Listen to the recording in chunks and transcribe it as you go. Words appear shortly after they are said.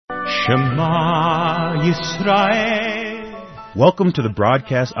Shema Yisrael. Welcome to the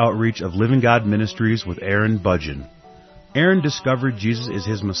broadcast outreach of Living God Ministries with Aaron Budgeon. Aaron discovered Jesus is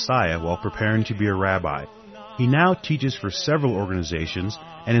his Messiah while preparing to be a rabbi. He now teaches for several organizations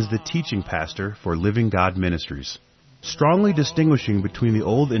and is the teaching pastor for Living God Ministries. Strongly distinguishing between the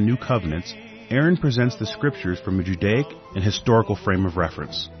Old and New Covenants, Aaron presents the Scriptures from a Judaic and historical frame of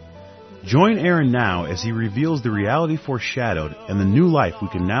reference. Join Aaron now as he reveals the reality foreshadowed and the new life we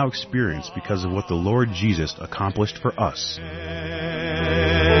can now experience because of what the Lord Jesus accomplished for us.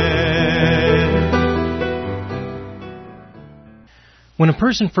 When a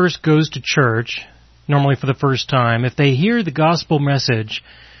person first goes to church, normally for the first time, if they hear the gospel message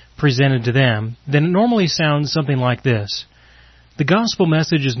presented to them, then it normally sounds something like this. The gospel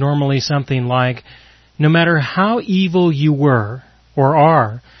message is normally something like, no matter how evil you were or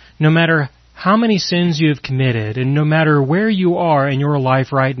are, no matter how many sins you have committed, and no matter where you are in your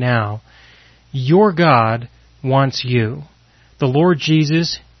life right now, your God wants you. The Lord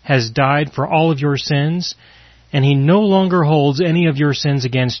Jesus has died for all of your sins, and He no longer holds any of your sins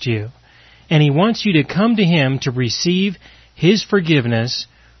against you. And He wants you to come to Him to receive His forgiveness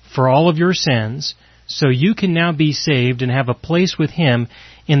for all of your sins, so you can now be saved and have a place with Him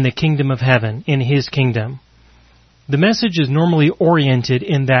in the kingdom of heaven, in His kingdom. The message is normally oriented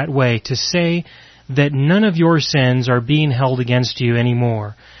in that way, to say that none of your sins are being held against you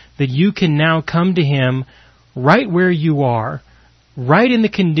anymore, that you can now come to Him right where you are, right in the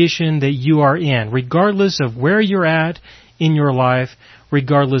condition that you are in, regardless of where you're at in your life,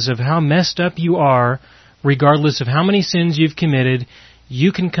 regardless of how messed up you are, regardless of how many sins you've committed.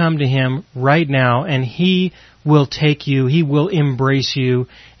 You can come to Him right now, and He will take you, He will embrace you,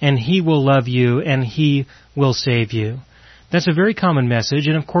 and He will love you, and He will save you. That's a very common message,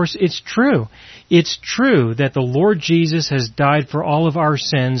 and of course it's true. It's true that the Lord Jesus has died for all of our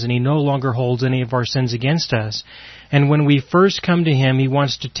sins, and He no longer holds any of our sins against us. And when we first come to Him, He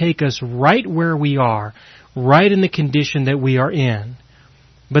wants to take us right where we are, right in the condition that we are in.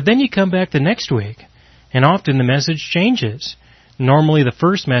 But then you come back the next week, and often the message changes. Normally the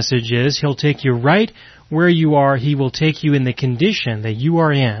first message is He'll take you right where you are. He will take you in the condition that you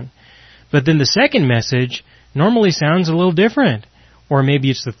are in. But then the second message normally sounds a little different. Or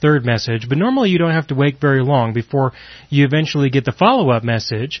maybe it's the third message, but normally you don't have to wait very long before you eventually get the follow-up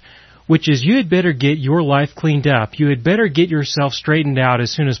message, which is you had better get your life cleaned up. You had better get yourself straightened out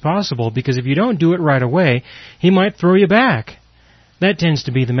as soon as possible, because if you don't do it right away, He might throw you back. That tends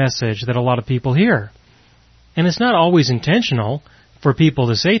to be the message that a lot of people hear. And it's not always intentional for people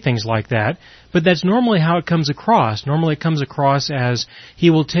to say things like that, but that's normally how it comes across. Normally it comes across as He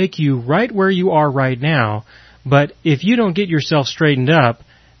will take you right where you are right now, but if you don't get yourself straightened up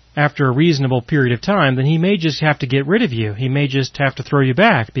after a reasonable period of time, then He may just have to get rid of you. He may just have to throw you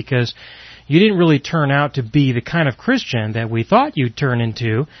back because you didn't really turn out to be the kind of Christian that we thought you'd turn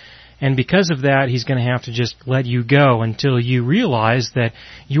into. And because of that, He's going to have to just let you go until you realize that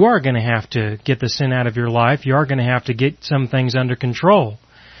you are going to have to get the sin out of your life. You are going to have to get some things under control.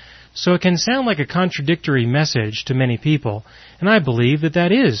 So it can sound like a contradictory message to many people. And I believe that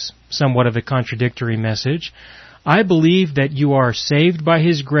that is somewhat of a contradictory message. I believe that you are saved by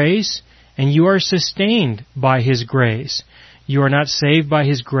His grace and you are sustained by His grace. You are not saved by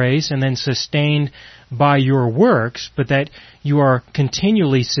His grace and then sustained by your works, but that you are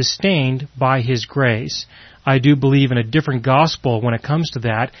continually sustained by His grace. I do believe in a different gospel when it comes to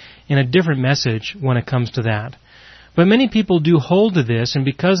that, in a different message when it comes to that. But many people do hold to this, and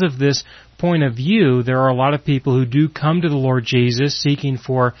because of this point of view, there are a lot of people who do come to the Lord Jesus seeking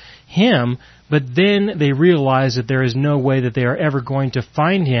for Him, but then they realize that there is no way that they are ever going to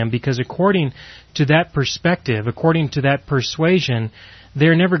find Him, because according to that perspective, according to that persuasion,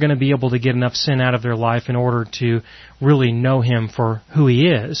 they're never going to be able to get enough sin out of their life in order to really know Him for who He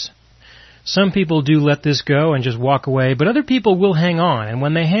is. Some people do let this go and just walk away, but other people will hang on, and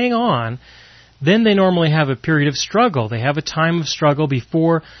when they hang on, then they normally have a period of struggle. They have a time of struggle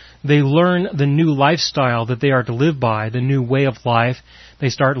before they learn the new lifestyle that they are to live by, the new way of life. They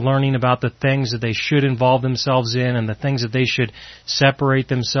start learning about the things that they should involve themselves in and the things that they should separate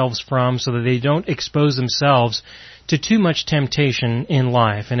themselves from so that they don't expose themselves to too much temptation in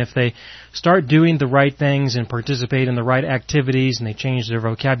life. And if they start doing the right things and participate in the right activities and they change their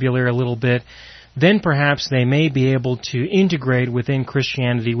vocabulary a little bit, then perhaps they may be able to integrate within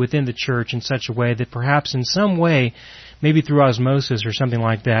Christianity, within the church in such a way that perhaps in some way, maybe through osmosis or something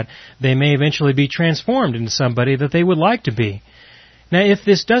like that, they may eventually be transformed into somebody that they would like to be. Now, if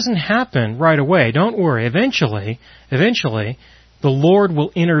this doesn't happen right away, don't worry. Eventually, the Lord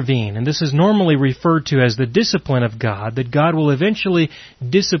will intervene, and this is normally referred to as the discipline of God, that God will eventually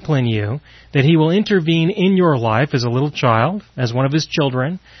discipline you, that He will intervene in your life as a little child, as one of His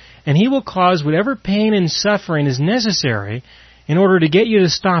children, and He will cause whatever pain and suffering is necessary in order to get you to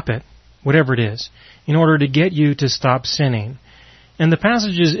stop it, whatever it is, in order to get you to stop sinning. And the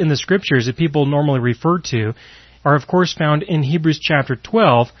passages in the Scriptures that people normally refer to are of course found in Hebrews chapter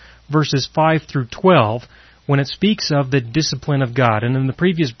 12, verses 5 through 12, when it speaks of the discipline of God. And in the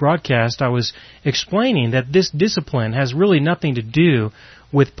previous broadcast I was explaining that this discipline has really nothing to do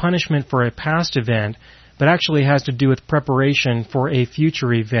with punishment for a past event, but actually has to do with preparation for a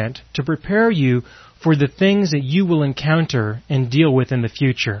future event, to prepare you for the things that you will encounter and deal with in the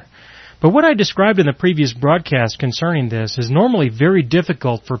future. But what I described in the previous broadcast concerning this is normally very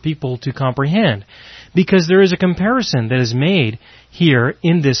difficult for people to comprehend, because there is a comparison that is made here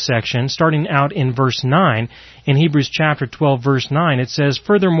in this section, starting out in verse 9. In Hebrews chapter 12, verse 9, it says,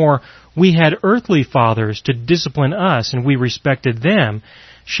 "Furthermore, we had earthly fathers to discipline us, and we respected them.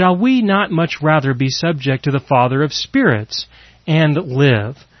 Shall we not much rather be subject to the Father of spirits and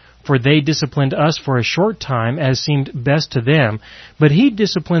live? For they disciplined us for a short time, as seemed best to them, but He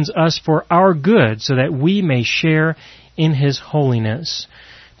disciplines us for our good, so that we may share in His holiness."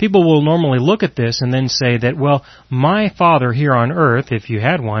 People will normally look at this and then say that, well, my father here on earth, if you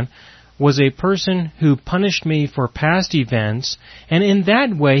had one, was a person who punished me for past events, and in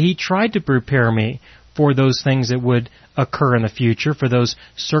that way He tried to prepare me for those things that would occur in the future, for those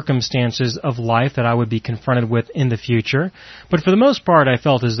circumstances of life that I would be confronted with in the future. But for the most part, I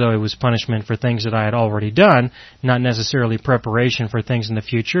felt as though it was punishment for things that I had already done, not necessarily preparation for things in the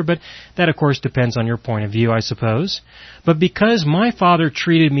future, but that of course depends on your point of view, I suppose. But because my Father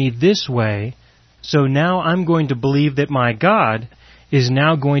treated me this way, so now I'm going to believe that my God is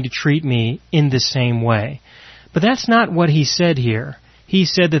now going to treat me in the same way. But that's not what He said here. He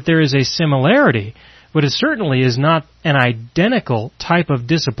said that there is a similarity, but it certainly is not an identical type of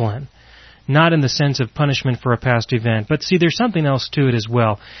discipline, not in the sense of punishment for a past event. But see, there's something else to it as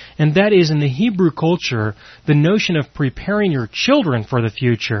well, and that is in the Hebrew culture, the notion of preparing your children for the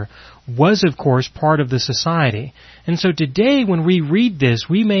future was, of course, part of the society. And so today, when we read this,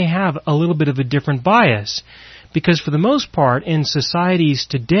 we may have a little bit of a different bias, because for the most part, in societies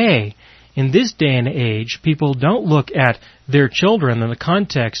today, in this day and age, people don't look at their children in the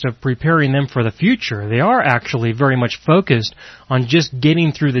context of preparing them for the future. They are actually very much focused on just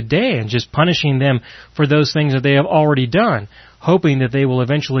getting through the day and just punishing them for those things that they have already done, hoping that they will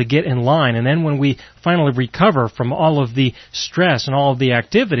eventually get in line. And then when we finally recover from all of the stress and all of the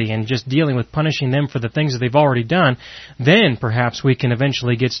activity and just dealing with punishing them for the things that they've already done, then perhaps we can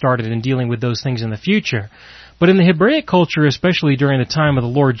eventually get started in dealing with those things in the future. But in the Hebraic culture, especially during the time of the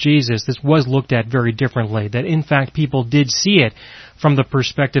Lord Jesus, this was looked at very differently, that in fact people did see it from the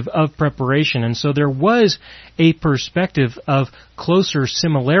perspective of preparation. And so there was a perspective of closer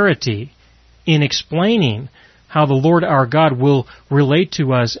similarity in explaining how the Lord our God will relate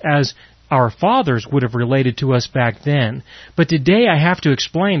to us as our fathers would have related to us back then. But today I have to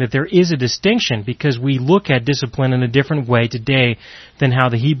explain that there is a distinction, because we look at discipline in a different way today than how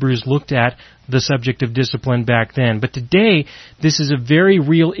the Hebrews looked at the subject of discipline back then. But today, this is a very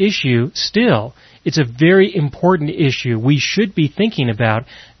real issue still. It's a very important issue. We should be thinking about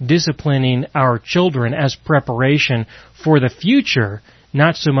disciplining our children as preparation for the future,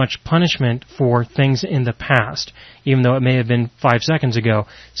 not so much punishment for things in the past, even though it may have been 5 seconds ago.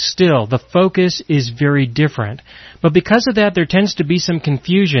 Still, the focus is very different. But because of that, there tends to be some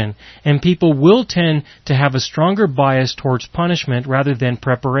confusion, and people will tend to have a stronger bias towards punishment rather than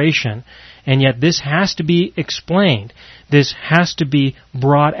preparation. And yet this has to be explained. This has to be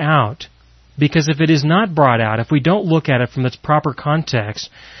brought out. Because if it is not brought out, if we don't look at it from its proper context,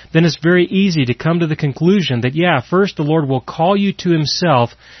 then it's very easy to come to the conclusion that, first the Lord will call you to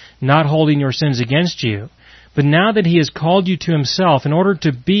Himself, not holding your sins against you. But now that He has called you to Himself, in order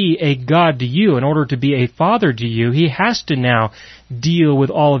to be a God to you, in order to be a Father to you, He has to now deal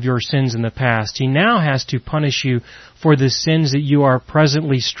with all of your sins in the past. He now has to punish you for the sins that you are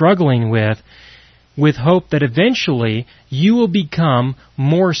presently struggling with hope that eventually you will become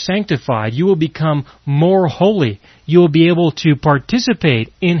more sanctified, you will become more holy, you will be able to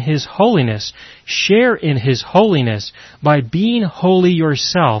participate in His holiness, share in His holiness by being holy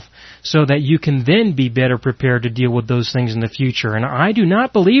yourself, so that you can then be better prepared to deal with those things in the future. And I do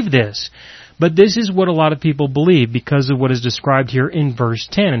not believe this, but this is what a lot of people believe because of what is described here in verse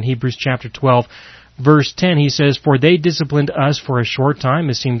 10 in Hebrews chapter 12. Verse 10, he says, "For they disciplined us for a short time,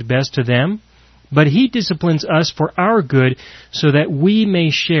 as seemed best to them. But He disciplines us for our good, so that we may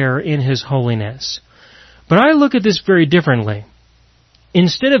share in His holiness." But I look at this very differently.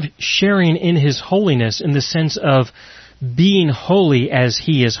 instead of sharing in His holiness in the sense of being holy as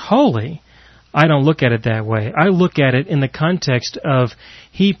He is holy, I don't look at it that way. I look at it in the context of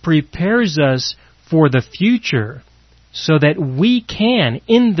He prepares us for the future so that we can,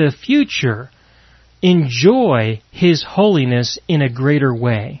 in the future, enjoy His holiness in a greater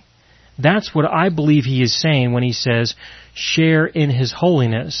way. That's what I believe He is saying when He says, share in His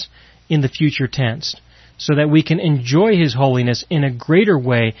holiness in the future tense, so that we can enjoy His holiness in a greater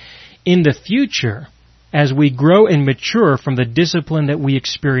way in the future as we grow and mature from the discipline that we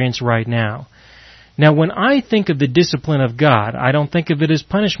experience right now. Now, when I think of the discipline of God, I don't think of it as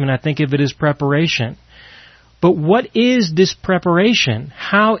punishment, I think of it as preparation. But what is this preparation?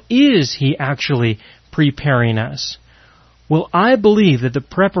 How is He actually preparing us? Well, I believe that the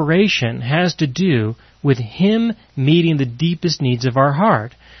preparation has to do with Him meeting the deepest needs of our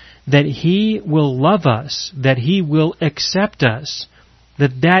heart. That He will love us, that He will accept us,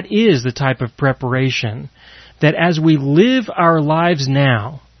 that is the type of preparation. That as we live our lives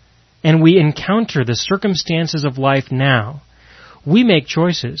now, and we encounter the circumstances of life now, we make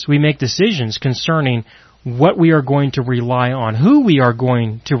choices, we make decisions concerning what we are going to rely on, who we are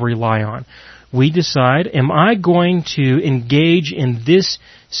going to rely on. We decide, am I going to engage in this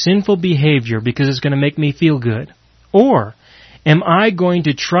sinful behavior because it's going to make me feel good? Or am I going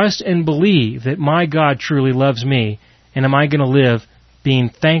to trust and believe that my God truly loves me, and am I going to live being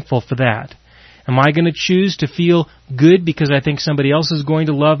thankful for that? Am I going to choose to feel good because I think somebody else is going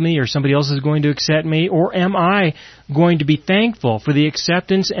to love me or somebody else is going to accept me? Or am I going to be thankful for the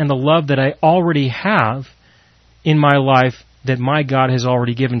acceptance and the love that I already have in my life that my God has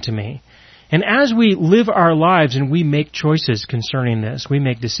already given to me? And as we live our lives and we make choices concerning this, we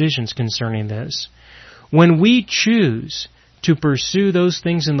make decisions concerning this, when we choose to pursue those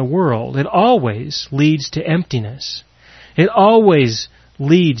things in the world, it always leads to emptiness. It always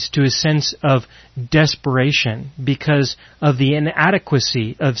leads to a sense of desperation because of the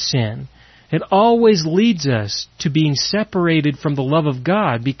inadequacy of sin. It always leads us to being separated from the love of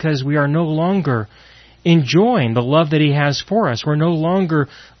God because we are no longer enjoying the love that He has for us. We're no longer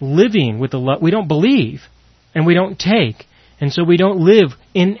living with the love. We don't believe and we don't take, and so we don't live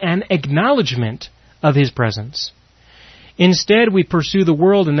in an acknowledgement of His presence. Instead, we pursue the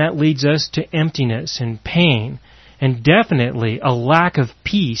world, and that leads us to emptiness and pain and definitely a lack of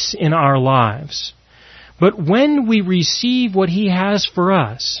peace in our lives. But when we receive what He has for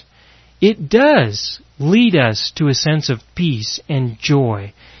us, it does lead us to a sense of peace and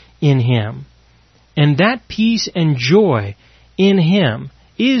joy in Him. And that peace and joy in Him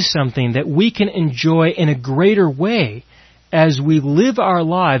is something that we can enjoy in a greater way as we live our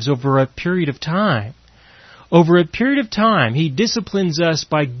lives over a period of time. Over a period of time, He disciplines us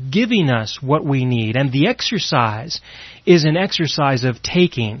by giving us what we need. And the exercise is an exercise of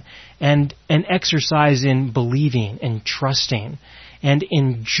taking and an exercise in believing and trusting and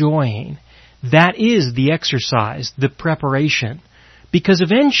enjoying. That is the exercise, the preparation. Because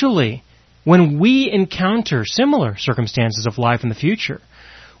eventually, when we encounter similar circumstances of life in the future,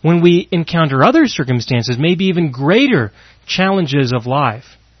 when we encounter other circumstances, maybe even greater challenges of life,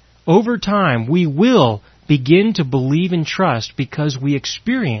 over time we will begin to believe and trust because we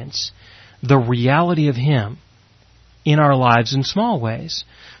experience the reality of Him in our lives in small ways.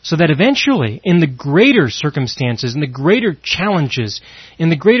 So that eventually, in the greater circumstances, in the greater challenges, in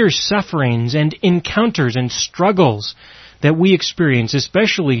the greater sufferings and encounters and struggles that we experience,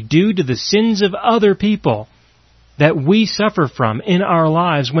 especially due to the sins of other people that we suffer from in our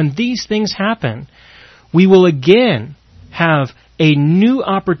lives, when these things happen, we will again have a new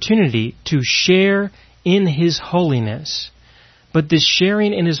opportunity to share in His holiness. But this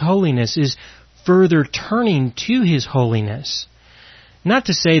sharing in His holiness is further turning to His holiness. Not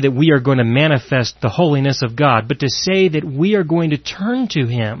to say that we are going to manifest the holiness of God, but to say that we are going to turn to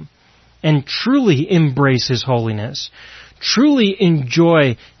Him and truly embrace His holiness. Truly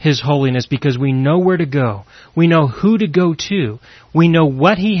enjoy His holiness because we know where to go. We know who to go to. We know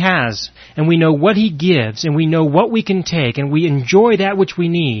what He has, and we know what He gives, and we know what we can take, and we enjoy that which we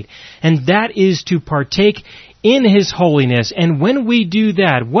need. And that is to partake in His holiness. And when we do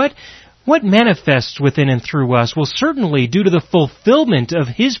that, what manifests within and through us? Well, certainly due to the fulfillment of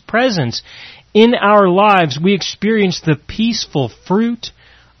His presence in our lives, we experience the peaceful fruit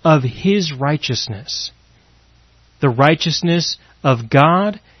of His righteousness. The righteousness of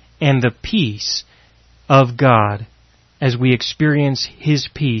God and the peace of God as we experience His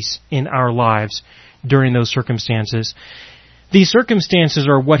peace in our lives during those circumstances. These circumstances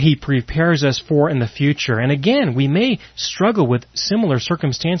are what He prepares us for in the future. And again, we may struggle with similar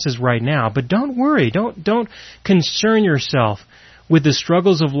circumstances right now, but don't worry, don't concern yourself with the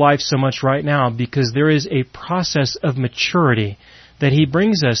struggles of life so much right now because there is a process of maturity that He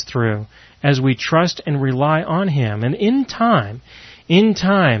brings us through as we trust and rely on Him. And in time,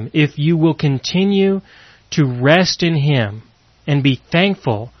 if you will continue to rest in Him and be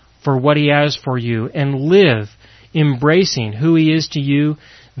thankful for what He has for you and live embracing who He is to you,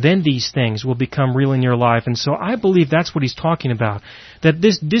 then these things will become real in your life. And so I believe that's what he's talking about, that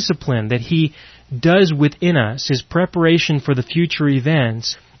this discipline that He does within us is preparation for the future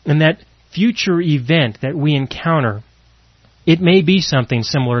events, and that future event that we encounter, it may be something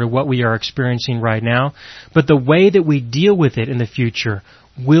similar to what we are experiencing right now, but the way that we deal with it in the future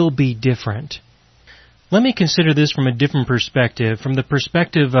will be different. Let me consider this from a different perspective, from the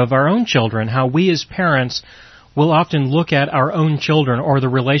perspective of our own children, how we as parents will often look at our own children or the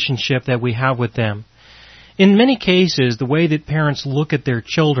relationship that we have with them. In many cases, the way that parents look at their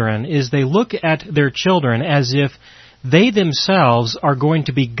children is they look at their children as if they themselves are going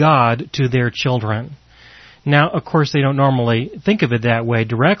to be God to their children. Now, of course, they don't normally think of it that way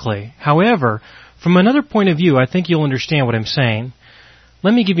directly. However, from another point of view, I think you'll understand what I'm saying.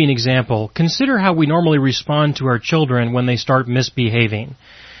 Let me give you an example. Consider how we normally respond to our children when they start misbehaving.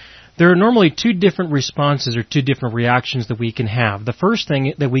 There are normally two different responses or two different reactions that we can have. The first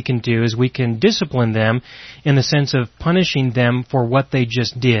thing that we can do is we can discipline them in the sense of punishing them for what they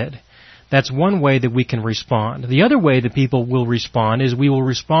just did. That's one way that we can respond. The other way that people will respond is we will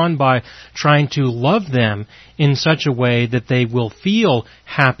respond by trying to love them in such a way that they will feel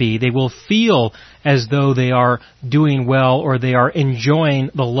happy, they will feel as though they are doing well or they are enjoying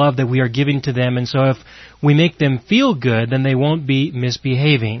the love that we are giving to them. And so if we make them feel good, then they won't be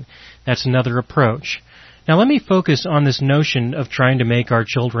misbehaving. That's another approach. Now let me focus on this notion of trying to make our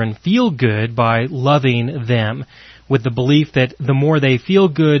children feel good by loving them, with the belief that the more they feel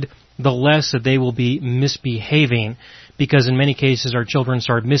good, the less that they will be misbehaving, because in many cases our children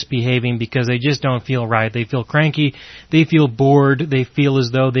start misbehaving because they just don't feel right. They feel cranky, they feel bored, they feel as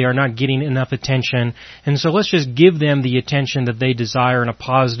though they are not getting enough attention, and so let's just give them the attention that they desire in a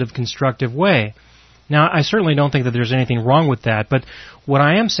positive, constructive way. Now, I certainly don't think that there's anything wrong with that, but what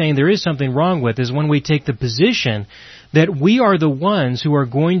I am saying there is something wrong with is when we take the position that we are the ones who are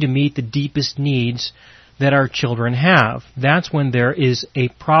going to meet the deepest needs that our children have. That's when there is a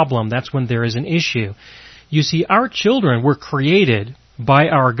problem. That's when there is an issue. You see, our children were created by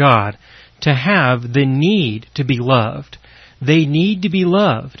our God to have the need to be loved. They need to be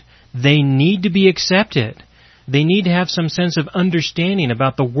loved. They need to be accepted. They need to have some sense of understanding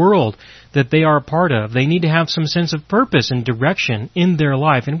about the world that they are a part of. They need to have some sense of purpose and direction in their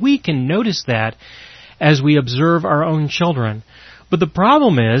life. And we can notice that as we observe our own children. But the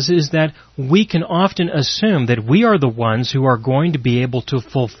problem is that we can often assume that we are the ones who are going to be able to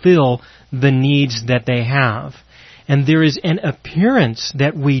fulfill the needs that they have. And there is an appearance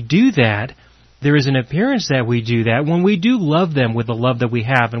that we do that. There is an appearance that we do that when we do love them with the love that we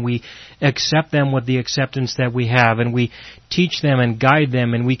have, and we accept them with the acceptance that we have, and we teach them and guide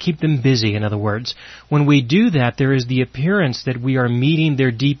them, and we keep them busy, in other words. When we do that, there is the appearance that we are meeting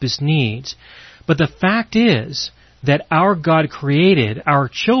their deepest needs. But the fact is that our God created our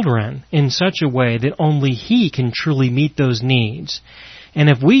children in such a way that only He can truly meet those needs. And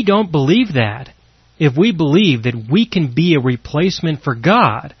if we don't believe that, if we believe that we can be a replacement for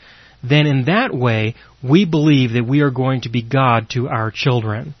God, then in that way, we believe that we are going to be God to our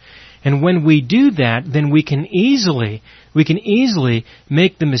children. And when we do that, then we can easily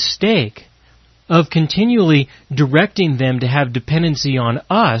make the mistake of continually directing them to have dependency on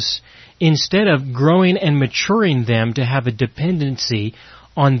us instead of growing and maturing them to have a dependency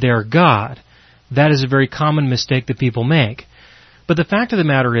on their God. That is a very common mistake that people make. But the fact of the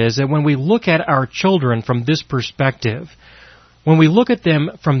matter is that when we look at our children from this perspective,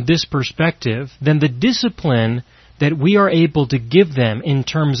 then the discipline that we are able to give them in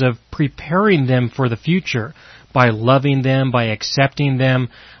terms of preparing them for the future, by loving them, by accepting them,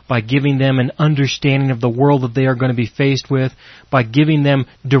 by giving them an understanding of the world that they are going to be faced with, by giving them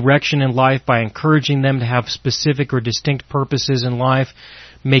direction in life, by encouraging them to have specific or distinct purposes in life,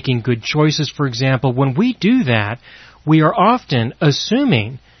 making good choices, for example. When we do that, we are often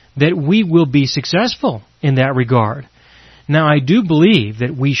assuming that we will be successful in that regard. Now, I do believe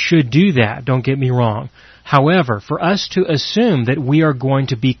that we should do that, don't get me wrong. However, for us to assume that we are going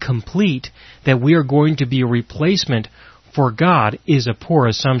to be complete, that we are going to be a replacement for God, is a poor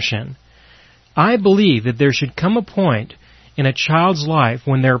assumption. I believe that there should come a point in a child's life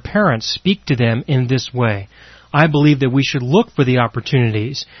when their parents speak to them in this way. I believe that we should look for the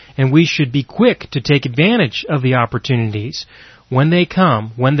opportunities, and we should be quick to take advantage of the opportunities when they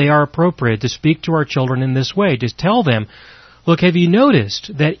come, when they are appropriate, to speak to our children in this way, to tell them Look, have you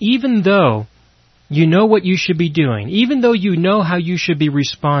noticed that even though you know what you should be doing, even though you know how you should be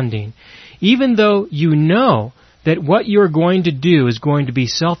responding, even though you know that what you're going to do is going to be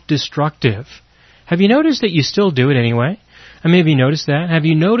self-destructive, have you noticed that you still do it anyway? I mean, have you noticed that? Have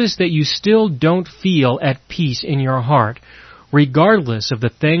you noticed that you still don't feel at peace in your heart, regardless of the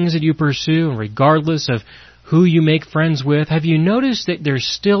things that you pursue and regardless of who you make friends with? Have you noticed that there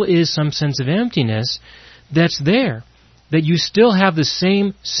still is some sense of emptiness that's there? That you still have the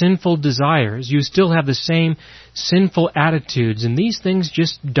same sinful desires, you still have the same sinful attitudes, and these things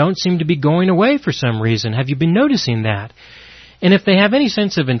just don't seem to be going away for some reason. Have you been noticing that? And if they have any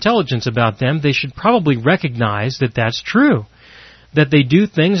sense of intelligence about them, they should probably recognize that that's true. That they do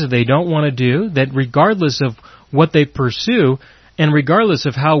things that they don't want to do, that regardless of what they pursue, and regardless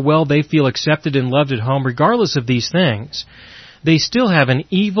of how well they feel accepted and loved at home, regardless of these things, they still have an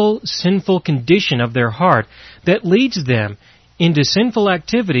evil, sinful condition of their heart that leads them into sinful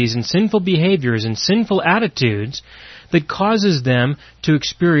activities and sinful behaviors and sinful attitudes that causes them to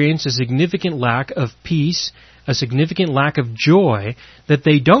experience a significant lack of peace, a significant lack of joy, that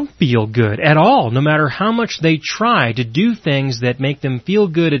they don't feel good at all. No matter how much they try to do things that make them feel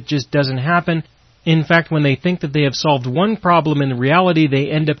good, it just doesn't happen. In fact, when they think that they have solved one problem, in reality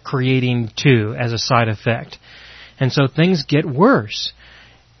they end up creating two as a side effect. And so things get worse.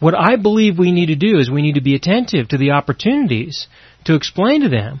 What I believe we need to do is we need to be attentive to the opportunities to explain to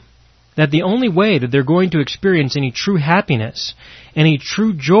them that the only way that they're going to experience any true happiness, any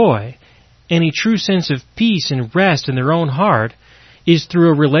true joy, any true sense of peace and rest in their own heart is through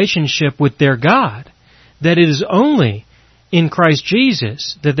a relationship with their God. That it is only in Christ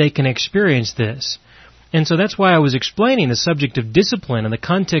Jesus that they can experience this. And so that's why I was explaining the subject of discipline in the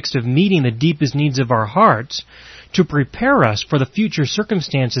context of meeting the deepest needs of our hearts to prepare us for the future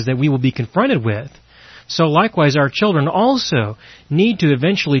circumstances that we will be confronted with. So likewise, our children also need to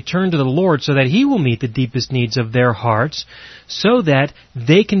eventually turn to the Lord so that He will meet the deepest needs of their hearts, so that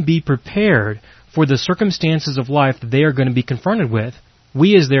they can be prepared for the circumstances of life that they are going to be confronted with.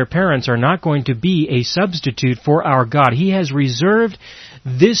 We as their parents are not going to be a substitute for our God. He has reserved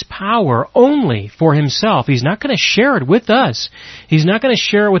this power only for Himself. He's not going to share it with us. He's not going to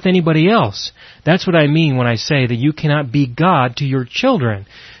share it with anybody else. That's what I mean when I say that you cannot be God to your children.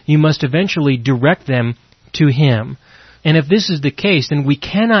 You must eventually direct them to Him. And if this is the case, then we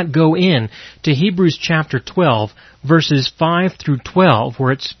cannot go in to Hebrews chapter 12, verses 5 through 12,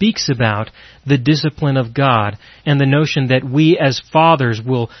 where it speaks about the discipline of God and the notion that we as fathers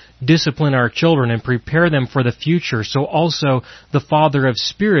will discipline our children and prepare them for the future. So also the Father of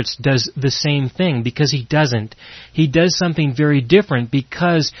spirits does the same thing, because He doesn't. He does something very different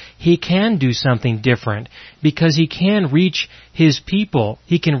because He can do something different, because He can reach His people.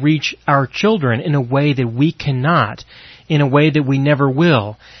 He can reach our children in a way that we cannot, in a way that we never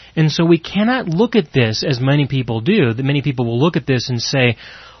will. And so we cannot look at this as many people do. That many people will look at this and say,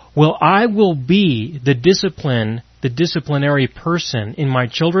 well, I will be the disciplinary person in my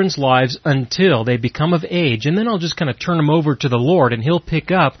children's lives until they become of age, and then I'll just kind of turn them over to the Lord and He'll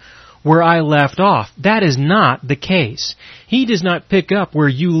pick up where I left off. That is not the case. He does not pick up where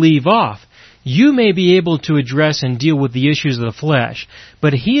you leave off. You may be able to address and deal with the issues of the flesh,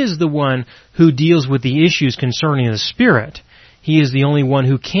 but He is the one who deals with the issues concerning the Spirit. He is the only one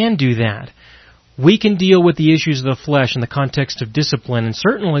who can do that. We can deal with the issues of the flesh in the context of discipline, and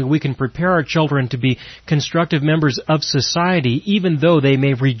certainly we can prepare our children to be constructive members of society, even though they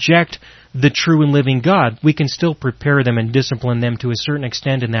may reject the true and living God. We can still prepare them and discipline them to a certain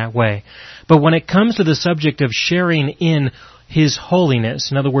extent in that way. But when it comes to the subject of sharing in His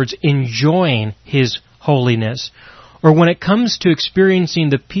holiness, in other words, enjoying His holiness, or when it comes to experiencing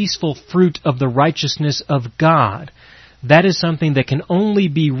the peaceful fruit of the righteousness of God, that is something that can only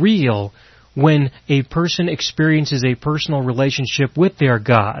be real when a person experiences a personal relationship with their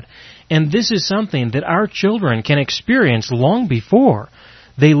God. And this is something that our children can experience long before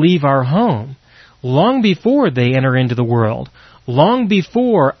they leave our home, long before they enter into the world, long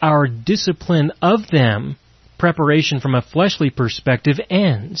before our discipline of them, preparation from a fleshly perspective,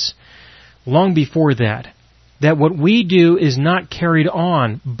 ends. Long before that what we do is not carried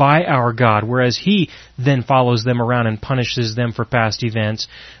on by our God, whereas He then follows them around and punishes them for past events,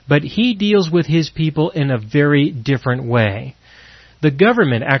 but He deals with His people in a very different way. The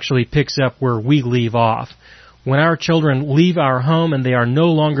government actually picks up where we leave off. When our children leave our home and they are no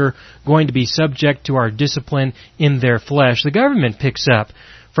longer going to be subject to our discipline in their flesh, the government picks up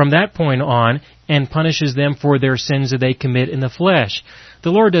from that point on and punishes them for their sins that they commit in the flesh. The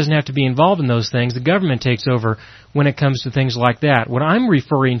Lord doesn't have to be involved in those things. The government takes over when it comes to things like that. What I'm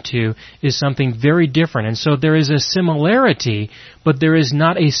referring to is something very different. And so there is a similarity, but there is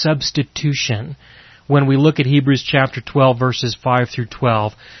not a substitution. When we look at Hebrews chapter 12, verses 5 through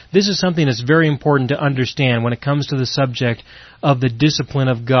 12, this is something that's very important to understand when it comes to the subject of the discipline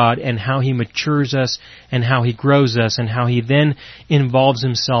of God and how He matures us and how He grows us and how He then involves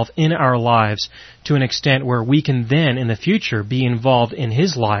Himself in our lives to an extent where we can then, in the future, be involved in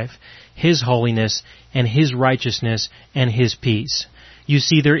His life, His holiness, and His righteousness, and His peace. You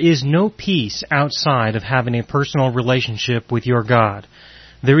see, there is no peace outside of having a personal relationship with your God.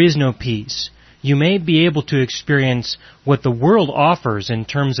 There is no peace. You may be able to experience what the world offers in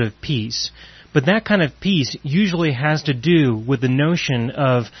terms of peace, but that kind of peace usually has to do with the notion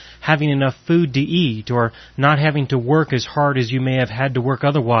of having enough food to eat, or not having to work as hard as you may have had to work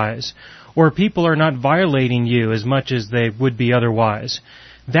otherwise, or people are not violating you as much as they would be otherwise.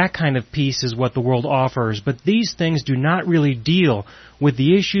 That kind of peace is what the world offers, but these things do not really deal with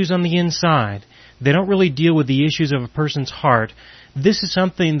the issues on the inside. They don't really deal with the issues of a person's heart. This is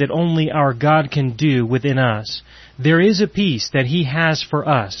something that only our God can do within us. There is a peace that He has for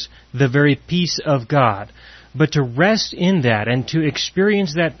us, the very peace of God. But to rest in that and to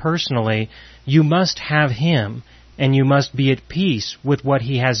experience that personally, you must have Him, and you must be at peace with what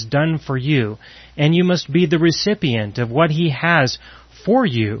He has done for you, and you must be the recipient of what He has for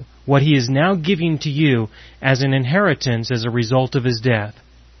you, what He is now giving to you as an inheritance as a result of His death.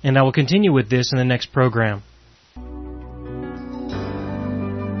 And I will continue with this in the next program.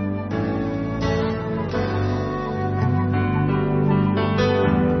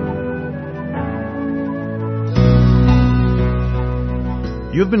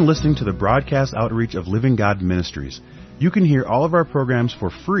 You have been listening to the broadcast outreach of Living God Ministries. You can hear all of our programs for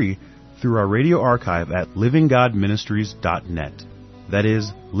free through our radio archive at livinggodministries.net. That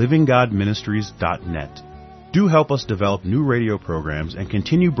is, livinggodministries.net. Do help us develop new radio programs and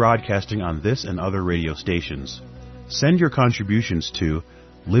continue broadcasting on this and other radio stations. Send your contributions to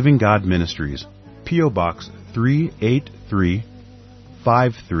Living God Ministries, P.O. Box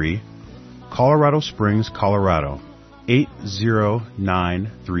 38353, Colorado Springs, Colorado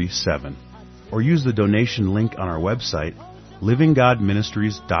 80937, or use the donation link on our website,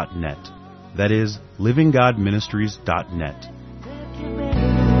 livinggodministries.net. That is, livinggodministries.net.